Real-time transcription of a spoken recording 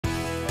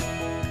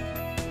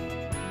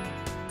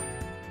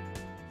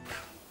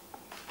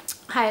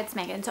Hi, it's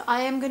Megan. So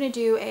I am going to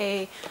do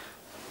a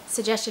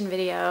suggestion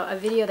video, a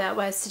video that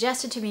was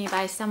suggested to me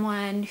by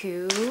someone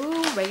who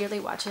regularly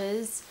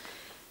watches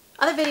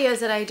other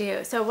videos that I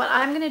do. So what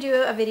I'm going to do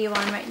a video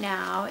on right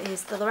now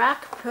is the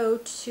Lorac Pro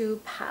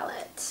 2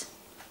 palette.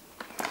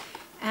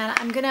 And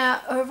I'm going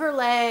to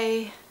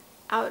overlay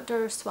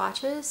outdoor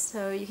swatches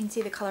so you can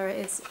see the color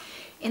is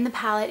in the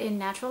palette in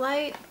natural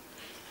light.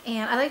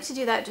 And I like to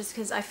do that just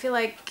because I feel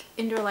like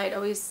indoor light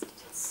always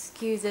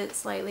skews it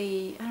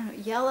slightly, I don't know,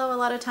 yellow a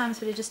lot of times,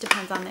 but it just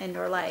depends on the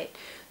indoor light.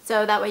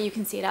 So that way you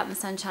can see it out in the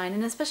sunshine,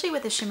 and especially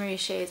with the shimmery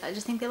shades, I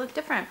just think they look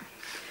different.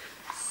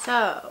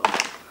 So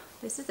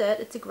this is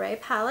it. It's a gray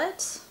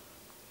palette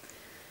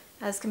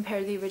as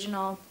compared to the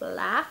original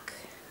black.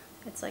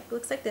 It's like,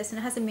 looks like this, and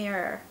it has a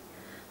mirror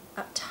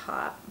up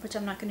top, which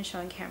I'm not going to show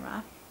on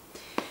camera.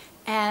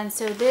 And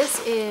so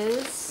this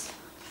is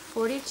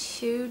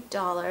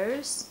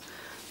 $42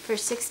 for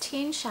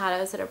 16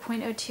 shadows that are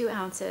 0.02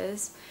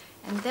 ounces.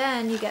 And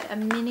then you get a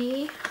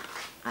mini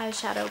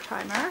eyeshadow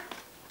primer,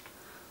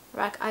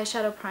 Lorac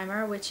eyeshadow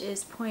primer, which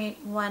is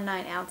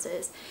 0.19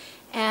 ounces.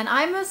 And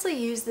I mostly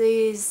use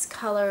these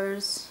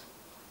colors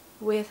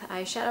with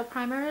eyeshadow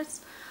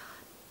primers.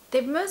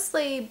 They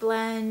mostly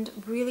blend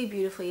really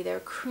beautifully. They're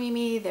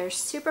creamy, they're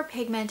super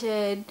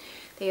pigmented,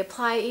 they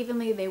apply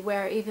evenly, they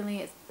wear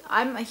evenly.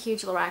 I'm a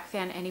huge Lorac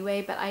fan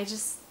anyway, but I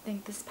just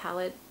think this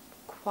palette,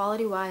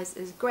 quality-wise,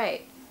 is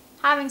great.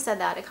 Having said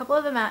that, a couple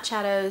of the matte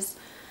shadows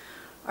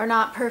are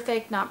not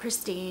perfect, not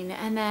pristine.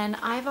 And then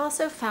I've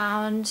also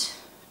found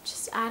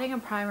just adding a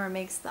primer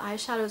makes the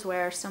eyeshadows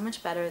wear so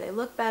much better. They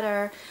look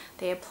better,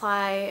 they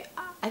apply.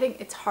 I think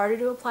it's harder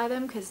to apply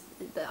them because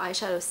the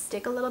eyeshadows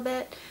stick a little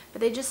bit, but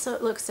they just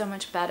look so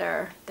much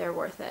better. They're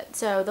worth it.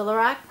 So the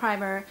Lorac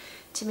primer,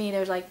 to me,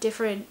 there's like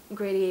different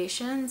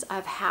gradations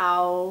of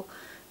how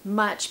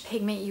much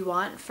pigment you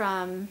want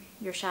from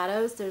your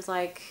shadows. There's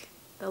like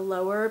the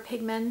lower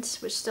pigment,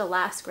 which still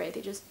lasts great.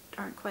 They just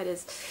aren't quite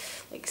as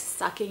like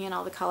sucking in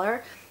all the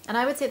color. And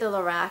I would say the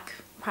Lorac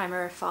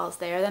primer falls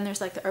there. Then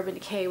there's like the Urban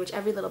Decay, which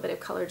every little bit of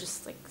color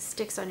just like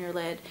sticks on your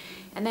lid.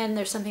 And then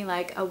there's something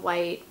like a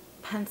white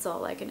pencil,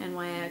 like an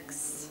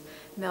NYX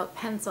Milk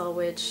pencil,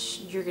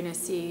 which you're gonna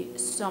see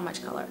so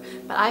much color.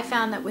 But I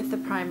found that with the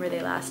primer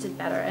they lasted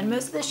better. And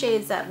most of the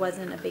shades that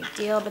wasn't a big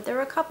deal, but there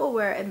were a couple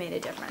where it made a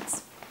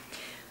difference.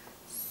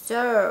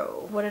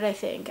 So what did I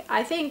think?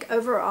 I think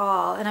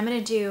overall, and I'm going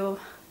to do,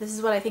 this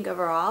is what I think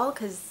overall,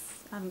 because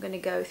I'm going to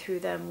go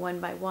through them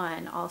one by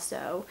one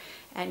also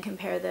and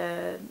compare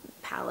the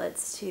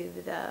palettes to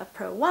the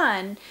Pro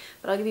 1,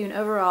 but I'll give you an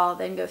overall,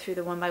 then go through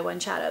the one by one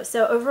shadows.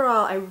 So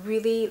overall, I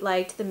really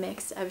liked the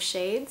mix of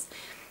shades.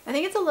 I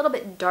think it's a little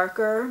bit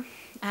darker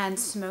and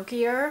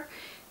smokier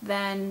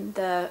than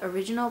the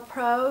original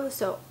Pro,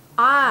 so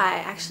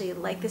I actually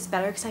like this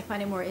better because I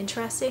find it more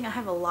interesting. I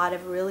have a lot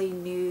of really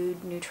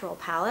nude, neutral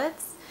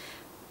palettes,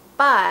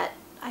 but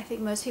I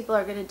think most people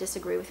are going to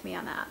disagree with me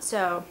on that.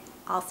 So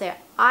I'll say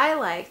I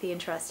like the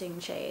interesting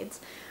shades,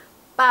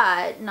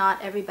 but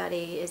not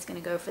everybody is going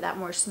to go for that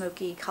more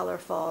smoky,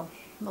 colorful.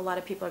 A lot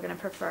of people are going to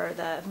prefer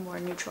the more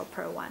neutral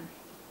Pro 1.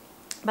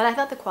 But I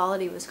thought the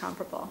quality was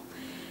comparable.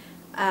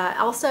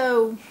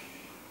 Also,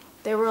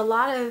 there were a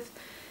lot of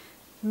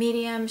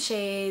medium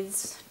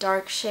shades,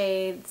 dark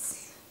shades,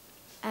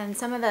 and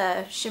some of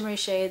the shimmery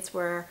shades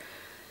were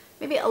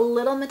maybe a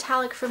little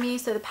metallic for me.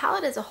 So the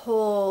palette as a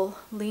whole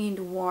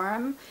leaned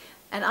warm,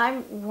 and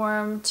I'm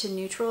warm to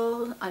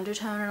neutral,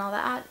 undertone and all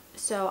that.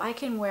 So I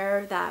can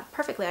wear that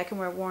perfectly. I can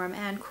wear warm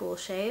and cool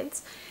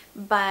shades,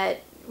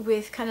 but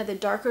with kind of the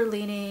darker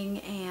leaning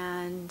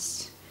and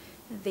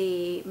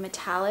the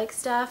metallic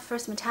stuff.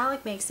 First,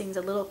 metallic makes things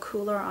a little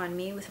cooler on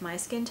me with my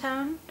skin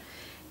tone,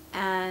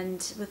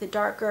 and with the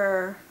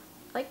darker,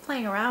 I like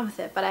playing around with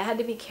it, but I had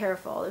to be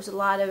careful. There's a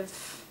lot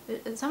of,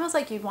 it's almost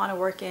like you'd want to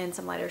work in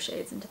some lighter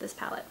shades into this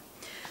palette.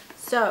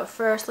 So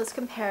first, let's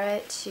compare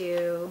it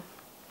to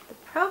the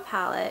Pro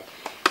palette,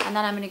 and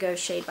then I'm going to go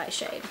shade by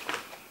shade.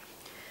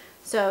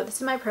 So this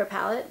is my Pro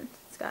palette.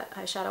 It's got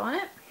eyeshadow on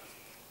it.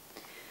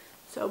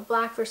 So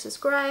black versus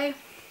gray.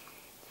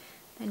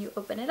 Then you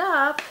open it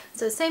up.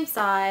 So same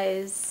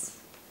size.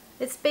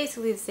 It's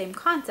basically the same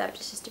concept,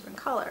 it's just different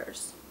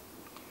colors.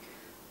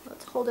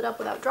 Let's hold it up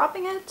without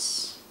dropping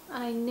it.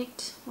 I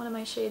nicked one of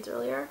my shades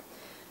earlier.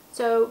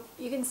 So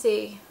you can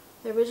see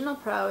the original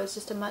Pro is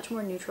just a much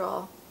more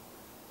neutral,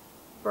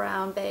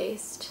 brown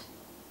based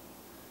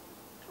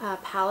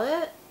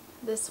palette.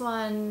 This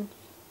one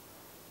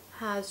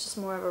has just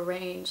more of a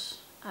range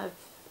of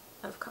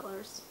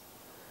colors.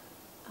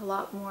 A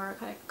lot more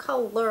kind of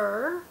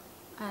color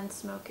and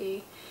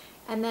smoky.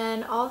 And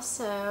then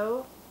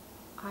also,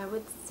 I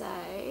would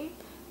say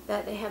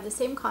that they have the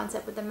same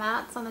concept with the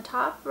mattes on the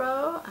top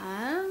row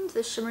and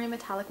the shimmery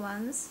metallic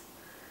ones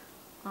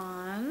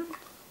on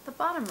the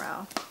bottom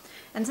row.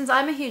 And since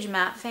I'm a huge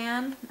matte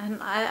fan, and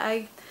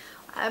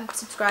I'm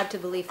subscribed to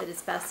the belief that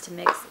it's best to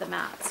mix the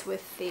mattes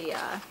with the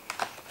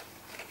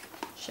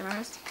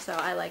shimmers, so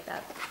I like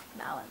that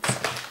balance.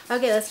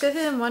 Okay, let's go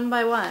through them one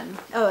by one.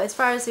 Oh, as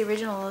far as the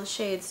original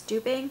shades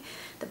duping,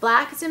 the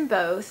black is in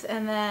both,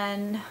 and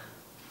then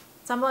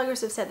some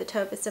bloggers have said the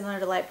taupe is similar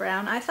to light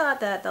brown. I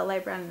thought that the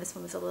light brown in this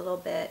one was a little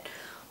bit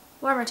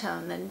warmer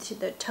tone than to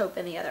the taupe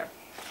in the other.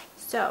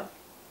 So,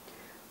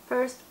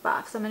 first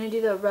box, I'm going to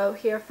do the row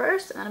here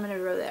first, and then I'm going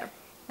to row there.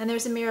 And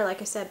there's a mirror,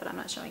 like I said, but I'm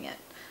not showing it.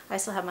 I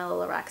still have my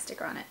little Lorac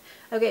sticker on it.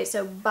 Okay,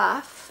 so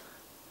buff.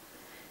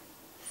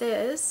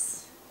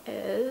 This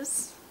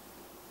is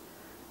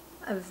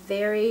a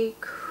very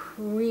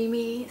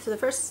creamy, so the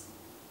first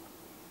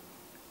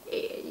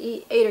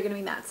 8 are going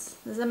to be mattes.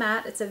 This is a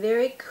matte. It's a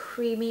very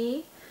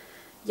creamy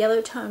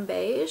yellow tone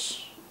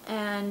beige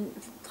and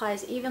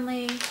applies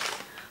evenly.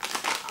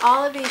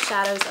 All of these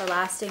shadows are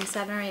lasting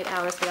 7 or 8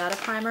 hours without a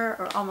primer,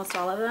 or almost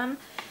all of them.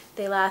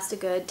 They last a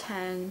good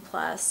 10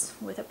 plus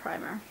with a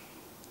primer.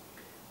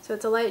 So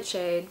it's a light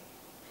shade.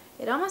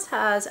 It almost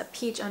has a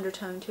peach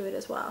undertone to it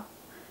as well.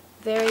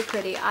 Very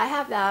pretty. I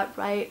have that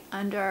right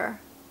under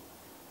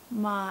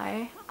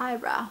my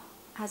eyebrow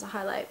as a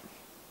highlight.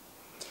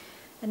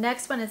 The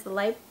next one is the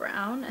light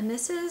brown, and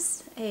this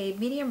is a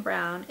medium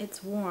brown.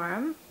 It's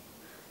warm.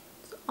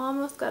 It's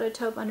almost got a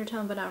taupe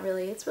undertone, but not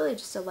really. It's really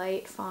just a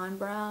light fawn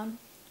brown.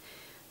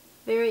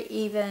 Very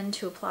even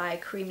to apply,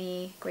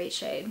 creamy, great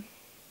shade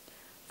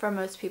for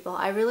most people.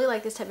 I really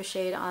like this type of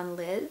shade on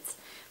lids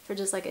for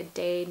just like a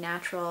day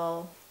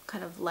natural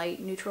kind of light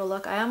neutral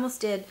look. I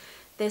almost did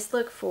this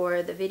look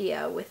for the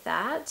video with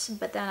that,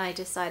 but then I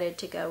decided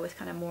to go with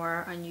kind of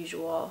more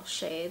unusual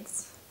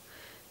shades.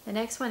 The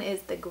next one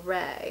is the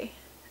gray,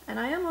 and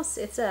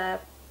it's a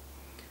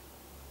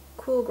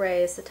cool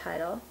gray is the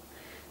title.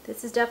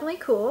 This is definitely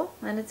cool,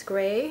 and it's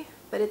gray,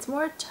 but it's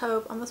more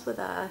taupe, almost with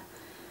a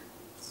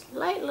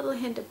slight little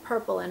hint of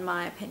purple in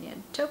my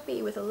opinion.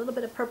 Taupey with a little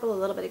bit of purple, a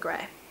little bit of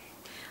gray.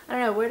 I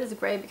don't know, where does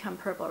gray become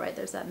purple, right?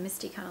 There's that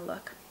misty kind of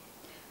look.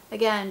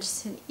 Again,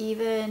 just an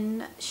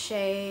even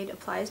shade,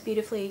 applies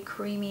beautifully,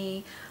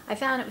 creamy. I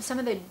found it with some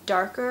of the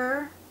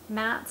darker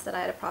mattes that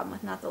I had a problem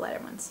with, not the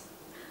lighter ones.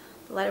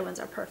 The lighter ones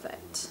are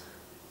perfect.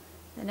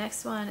 The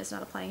next one is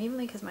not applying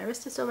evenly because my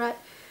wrist is still wet.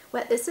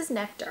 This is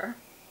Nectar,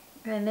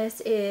 and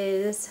this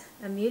is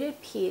a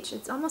muted peach.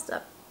 It's almost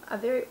a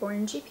very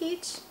orangey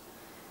peach,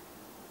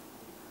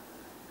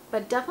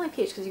 but definitely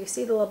peach because you can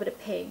see the little bit of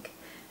pink.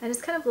 And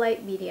it's kind of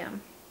light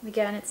medium.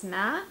 Again, it's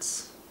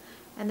matte.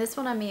 And this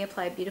one on me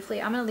applied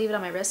beautifully. I'm going to leave it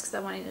on my wrist because I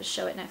wanted to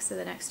show it next to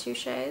the next two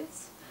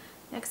shades.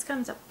 Next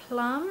comes a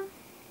plum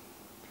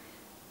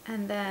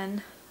and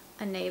then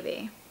a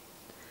navy.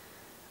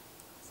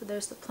 So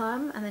there's the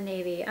plum and the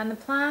navy. And the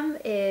plum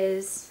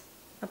is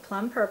a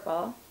plum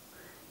purple.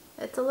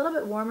 It's a little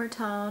bit warmer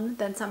tone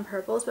than some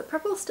purples, but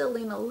purples still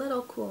lean a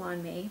little cool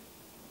on me.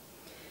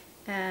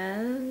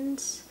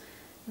 And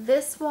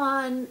this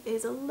one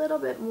is a little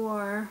bit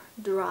more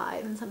dry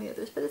than some of the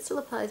others, but it still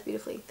applies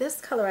beautifully. This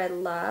color I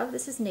love.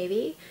 This is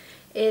navy.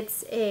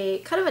 It's a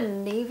kind of a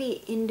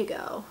navy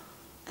indigo.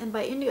 And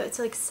by indigo, it's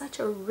like such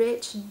a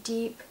rich,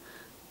 deep,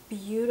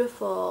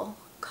 beautiful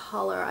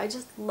color. I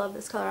just love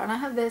this color. And I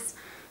have this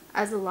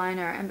as a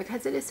liner, and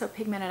because it is so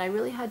pigmented, I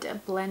really had to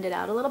blend it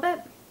out a little bit.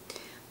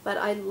 But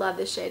I love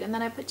this shade. And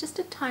then I put just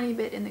a tiny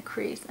bit in the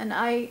crease. And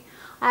I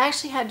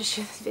actually had to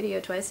shoot this video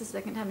twice, the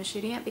second time I'm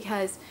shooting it,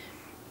 because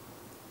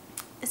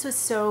this was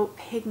so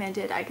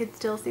pigmented. I could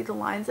still see the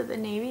lines of the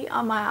navy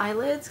on my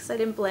eyelids because I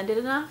didn't blend it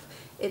enough.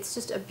 It's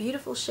just a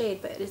beautiful shade,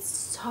 but it's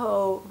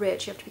so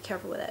rich. You have to be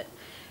careful with it.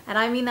 And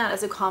I mean that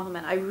as a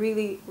compliment. I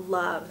really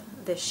love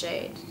this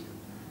shade.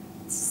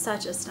 It's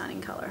such a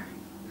stunning color.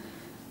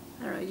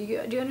 I don't know,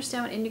 do you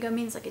understand what indigo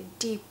means? Like a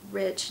deep,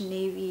 rich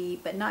navy,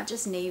 but not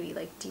just navy,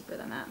 like deeper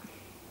than that.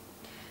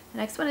 The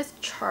next one is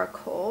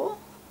charcoal.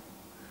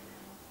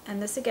 And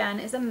this again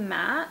is a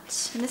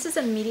matte. And this is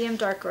a medium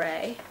dark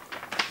gray.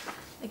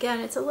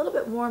 Again, it's a little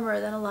bit warmer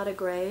than a lot of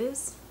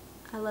grays.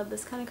 I love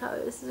this kind of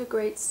color. This is a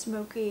great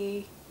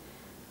smoky,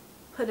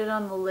 put it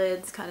on the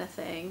lids kind of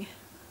thing.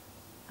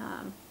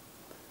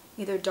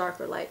 Either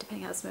dark or light,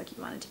 depending how smoky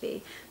you want it to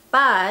be.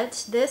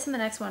 But this and the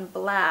next one,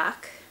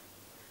 black,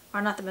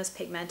 are not the most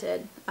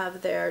pigmented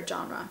of their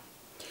genre.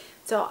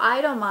 So I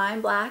don't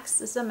mind blacks.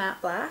 This is a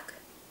matte black.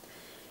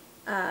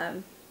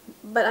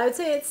 But I would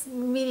say it's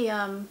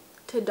medium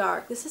to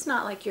dark. This is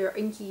not like your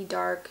inky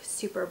dark,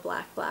 super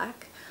black.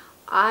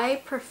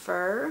 I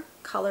prefer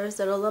colors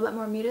that are a little bit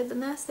more muted than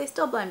this. They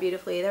still blend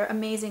beautifully. They're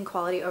amazing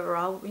quality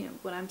overall. You know,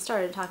 when I'm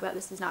starting to talk about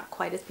this, is not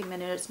quite as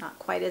pigmented, it's not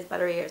quite as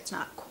buttery, it's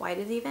not quite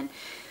as even.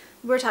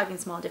 We're talking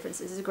small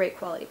differences. This is a great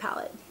quality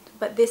palette.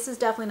 But this is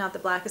definitely not the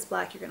blackest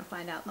black you're going to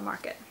find out in the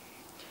market.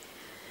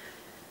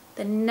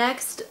 The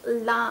next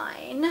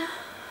line,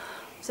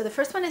 so the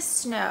first one is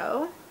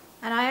Snow,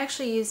 and I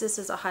actually use this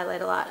as a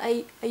highlight a lot.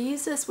 I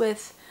use this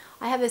with,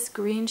 I have this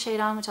green shade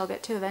on, which I'll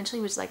get to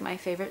eventually, which is like my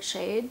favorite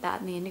shade, that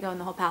and the indigo in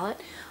the whole palette.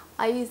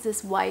 I use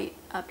this white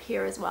up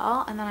here as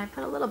well, and then I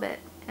put a little bit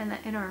in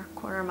the inner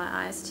corner of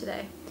my eyes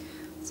today.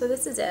 So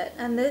this is it,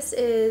 and this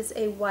is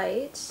a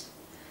white,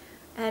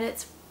 and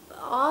it's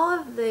all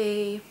of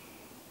the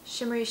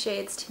shimmery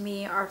shades to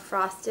me are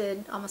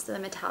frosted almost to the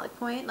metallic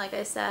point, like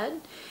I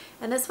said.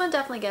 And this one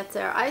definitely gets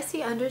there. I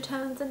see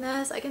undertones in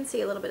this. I can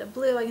see a little bit of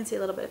blue, I can see a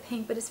little bit of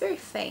pink, but it's very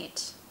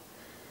faint.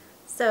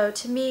 So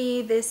to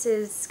me, this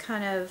is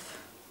kind of,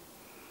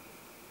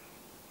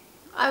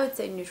 I would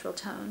say, neutral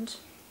toned.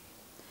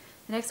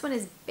 The next one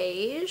is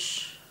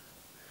beige.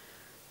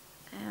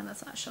 And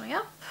that's not showing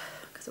up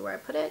because of where I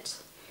put it.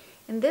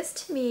 And this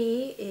to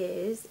me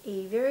is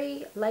a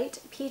very light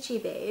peachy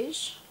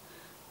beige.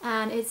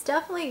 And it's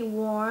definitely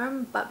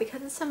warm, but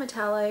because it's so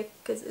metallic,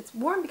 because it's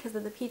warm because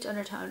of the peach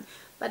undertone,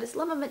 but it's a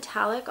little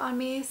metallic on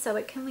me, so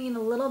it can lean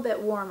a little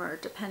bit warmer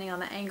depending on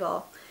the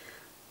angle.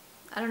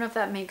 I don't know if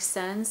that makes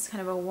sense.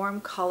 Kind of a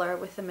warm color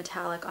with the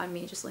metallic on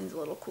me just leans a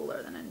little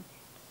cooler than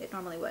it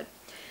normally would.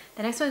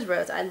 The next one is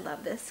rose. I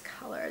love this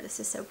color. This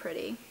is so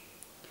pretty.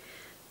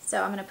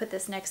 So I'm going to put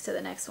this next to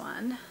the next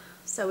one.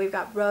 So we've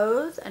got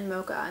rose and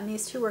mocha, and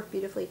these two work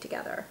beautifully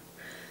together.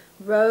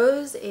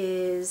 Rose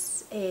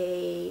is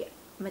a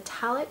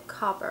metallic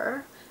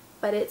copper,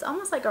 but it's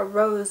almost like a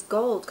rose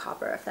gold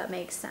copper, if that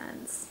makes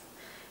sense.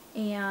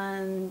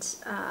 And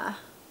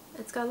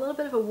it's got a little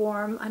bit of a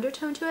warm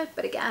undertone to it,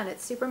 but again,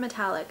 it's super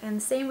metallic.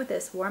 And same with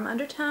this, warm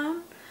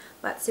undertone,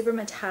 but super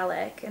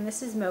metallic. And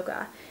this is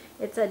mocha.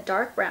 It's a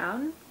dark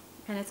brown,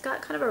 and it's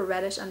got kind of a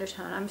reddish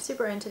undertone. I'm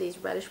super into these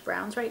reddish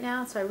browns right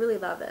now, so I really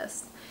love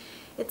this.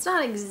 It's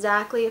not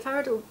exactly, if I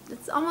were to,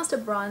 it's almost a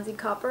bronzy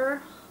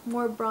copper,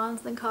 more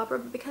bronze than copper,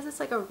 but because it's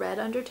like a red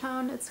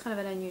undertone, it's kind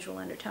of an unusual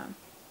undertone.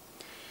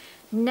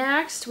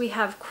 Next we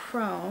have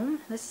chrome.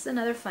 This is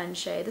another fun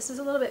shade. This is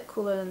a little bit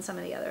cooler than some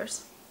of the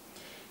others.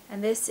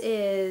 And this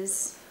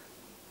is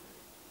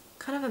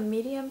kind of a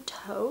medium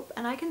taupe,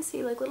 and I can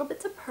see like little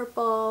bits of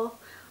purple,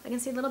 I can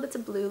see little bits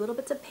of blue, little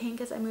bits of pink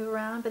as I move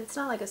around, but it's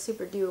not like a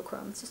super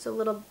duochrome, it's just a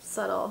little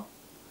subtle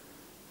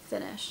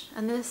finish.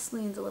 And this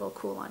leans a little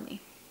cool on me.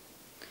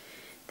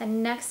 The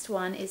next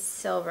one is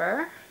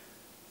silver.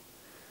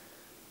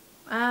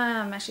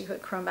 I'm actually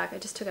put chrome back, I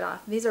just took it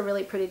off. These are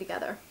really pretty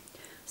together.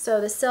 So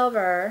the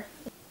silver,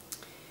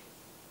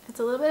 it's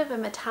a little bit of a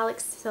metallic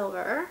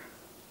silver.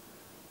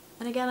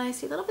 And again, I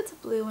see little bits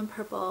of blue and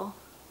purple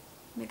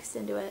mixed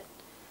into it.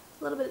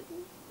 A little bit,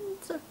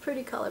 it's a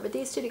pretty color, but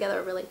these two together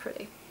are really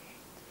pretty.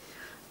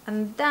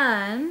 And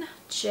then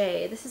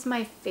jade. This is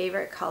my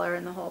favorite color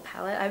in the whole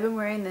palette. I've been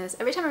wearing this,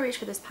 every time I reach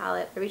for this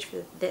palette, I reach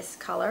for this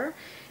color.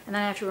 And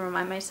then I have to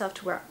remind myself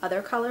to wear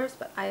other colors,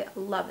 but I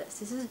love this.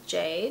 This is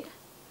jade.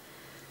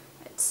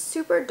 It's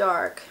super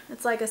dark.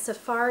 It's like a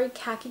safari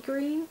khaki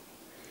green.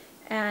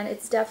 And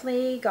it's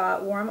definitely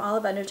got warm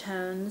olive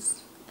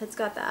undertones. It's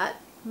got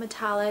that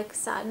metallic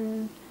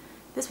satin.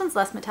 This one's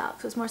less metallic,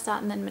 so it's more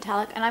satin than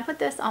metallic. And I put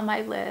this on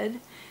my lid,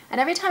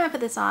 and every time I put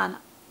this on,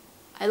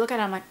 I look at it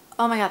and I'm like,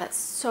 oh my god, that's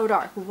so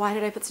dark. Why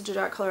did I put such a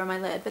dark color on my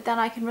lid? But then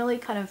I can really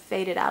kind of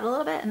fade it out a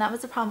little bit, and that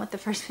was the problem with the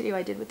first video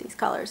I did with these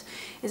colors,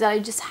 is that I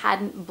just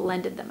hadn't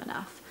blended them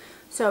enough.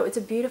 So it's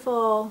a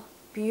beautiful,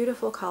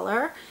 beautiful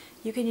color.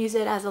 You can use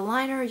it as a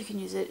liner, you can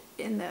use it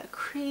in the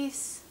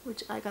crease,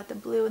 which I got the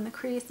blue in the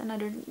crease and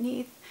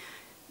underneath.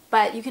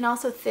 But you can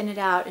also thin it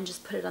out and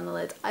just put it on the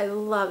lids. I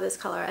love this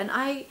color, and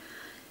I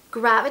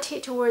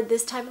gravitate toward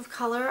this type of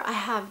color. I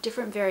have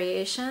different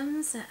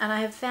variations, and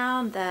I have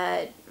found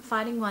that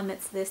finding one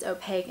that's this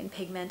opaque and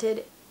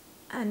pigmented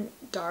and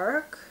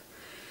dark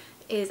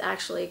is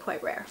actually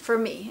quite rare for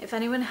me. If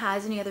anyone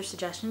has any other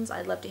suggestions,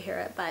 I'd love to hear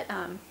it, but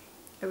I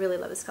really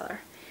love this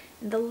color.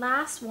 And the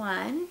last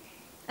one,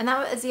 and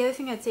that is the other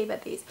thing I'd say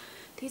about these.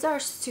 These are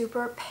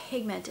super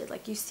pigmented.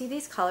 Like, you see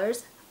these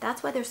colors,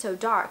 that's why they're so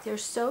dark. They're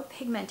so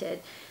pigmented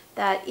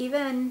that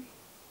even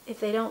if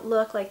they don't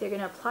look like they're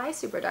going to apply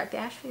super dark, they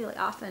actually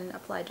often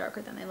apply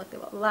darker than they look they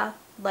will.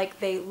 Like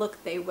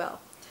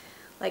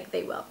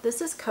they will.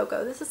 This is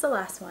Cocoa. This is the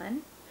last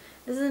one.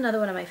 This is another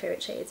one of my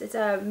favorite shades. It's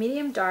a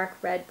medium dark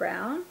red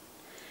brown,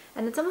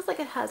 and it's almost like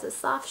it has a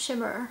soft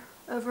shimmer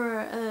over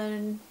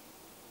a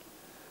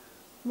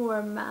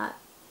more matte,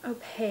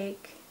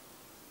 opaque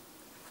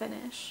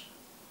finish.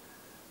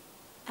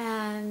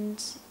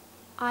 And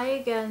I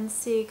again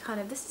see kind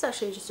of, this is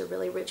actually just a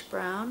really rich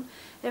brown.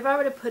 If I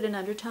were to put an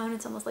undertone,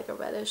 it's almost like a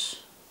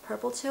reddish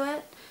purple to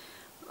it.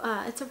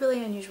 It's a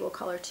really unusual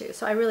color too,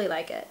 so I really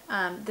like it.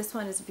 This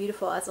one is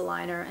beautiful as a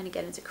liner, and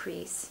again, it's a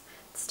crease.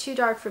 It's too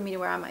dark for me to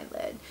wear on my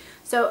lid.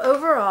 So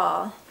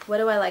overall, what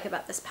do I like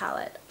about this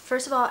palette?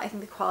 First of all, I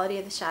think the quality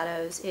of the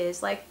shadows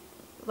is, like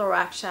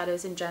Lorac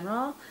shadows in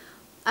general,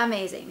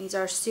 amazing. These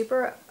are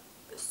super,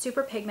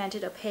 super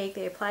pigmented, opaque.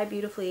 They apply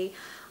beautifully.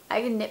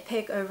 I can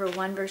nitpick over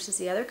one versus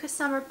the other because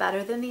some are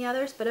better than the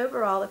others, but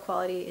overall the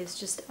quality is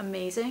just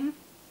amazing.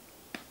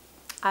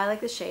 I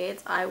like the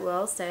shades. I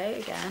will say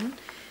again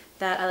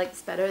that I like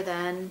this better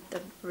than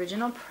the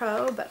original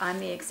Pro, but I'm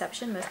the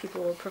exception. Most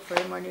people will prefer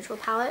a more neutral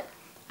palette.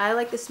 I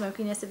like the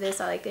smokiness of this.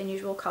 I like the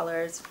unusual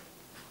colors.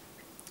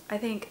 I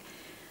think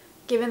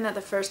given that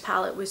the first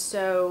palette was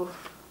so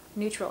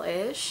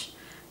neutral-ish,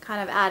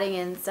 kind of adding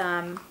in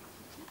some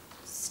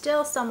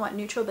still somewhat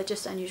neutral but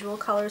just unusual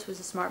colors was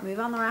a smart move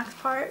on Lorac's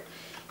part.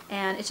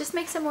 and it just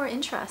makes it more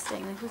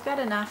interesting. Like we've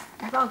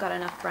all got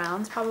enough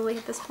browns probably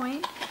at this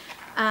point.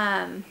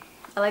 I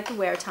like the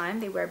wear time.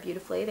 They wear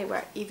beautifully, they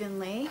wear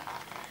evenly,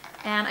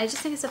 and I just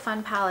think it's a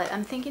fun palette.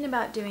 I'm thinking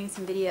about doing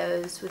some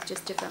videos with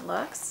just different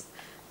looks,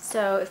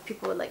 so if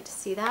people would like to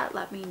see that,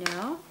 let me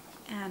know,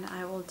 and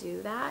I will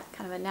do that.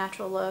 Kind of a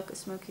natural look, a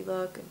smoky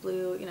look, a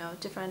blue, you know,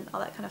 different, all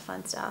that kind of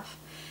fun stuff.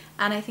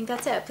 And I think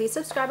that's it. Please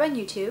subscribe on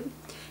YouTube.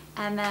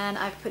 And then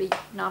I've put a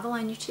novel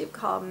on YouTube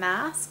called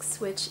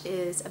Masks, which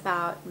is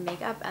about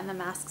makeup and the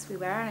masks we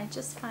wear. And I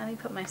just finally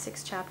put my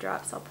 6th chapter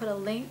up, so I'll put a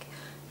link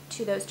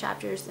to those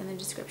chapters in the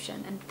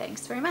description. And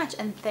thanks very much.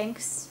 And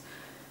thanks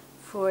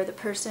for the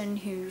person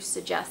who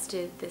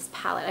suggested this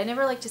palette. I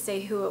never like to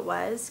say who it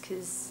was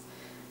because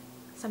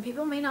some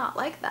people may not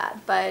like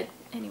that. But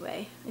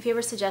anyway, if you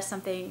ever suggest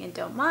something and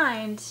don't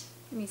mind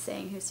me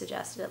saying who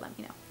suggested it, let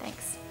me know.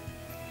 Thanks.